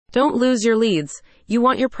Don't lose your leads. You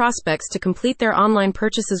want your prospects to complete their online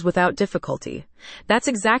purchases without difficulty. That's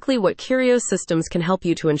exactly what Curios Systems can help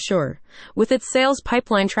you to ensure. With its sales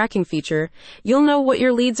pipeline tracking feature, you'll know what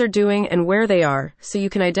your leads are doing and where they are, so you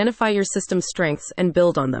can identify your system's strengths and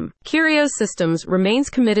build on them. Curios Systems remains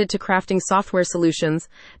committed to crafting software solutions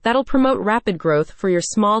that'll promote rapid growth for your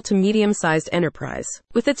small to medium-sized enterprise.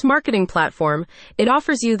 With its marketing platform, it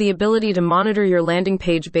offers you the ability to monitor your landing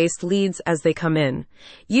page-based leads as they come in.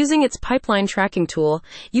 Using its pipeline tracking tool,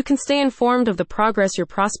 you can stay informed of the progress your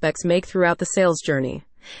prospects make throughout the sales journey.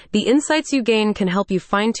 The insights you gain can help you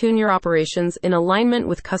fine-tune your operations in alignment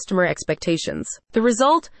with customer expectations. The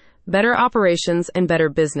result? Better operations and better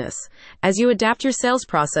business. As you adapt your sales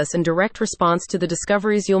process in direct response to the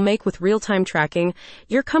discoveries you'll make with real-time tracking,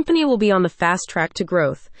 your company will be on the fast track to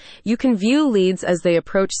growth. You can view leads as they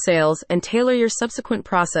approach sales and tailor your subsequent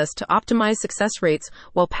process to optimize success rates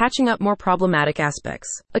while patching up more problematic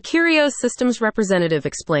aspects. A Curios Systems representative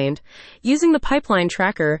explained, using the pipeline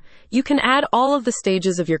tracker, you can add all of the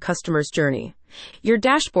stages of your customer's journey. Your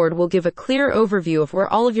dashboard will give a clear overview of where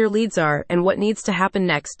all of your leads are and what needs to happen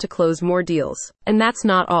next to close more deals. And that's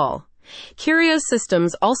not all. Curios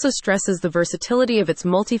Systems also stresses the versatility of its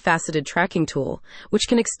multifaceted tracking tool, which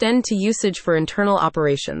can extend to usage for internal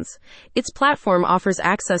operations. Its platform offers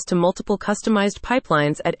access to multiple customized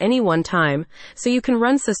pipelines at any one time, so you can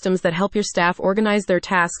run systems that help your staff organize their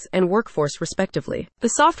tasks and workforce respectively. The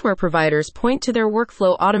software providers point to their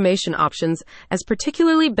workflow automation options as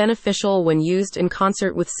particularly beneficial when used in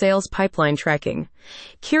concert with sales pipeline tracking.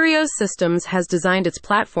 Curios Systems has designed its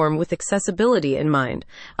platform with accessibility in mind,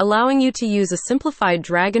 allowing you to use a simplified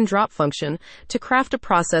drag-and-drop function to craft a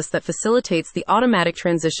process that facilitates the automatic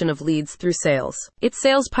transition of leads through sales. Its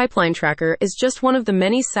sales pipeline tracker is just one of the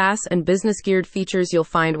many SaaS and business-geared features you'll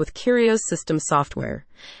find with Curios Systems software.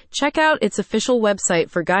 Check out its official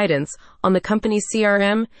website for guidance on the company's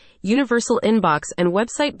CRM, universal inbox, and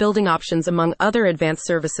website building options, among other advanced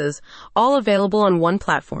services, all available on one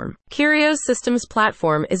platform. Curios Systems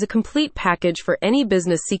platform is a complete package for any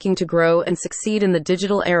business seeking to grow and succeed in the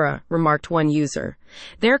digital era, remarked one user.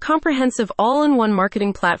 Their comprehensive all-in-one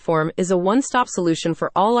marketing platform is a one-stop solution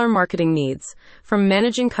for all our marketing needs. From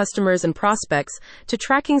managing customers and prospects to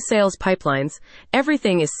tracking sales pipelines,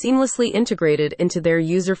 everything is seamlessly integrated into their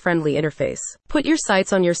user-friendly interface. Put your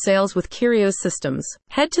sights on your sales with Curios Systems.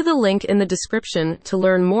 Head to the link in the description to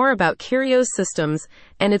learn more about Curios Systems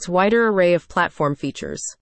and its wider array of platform features.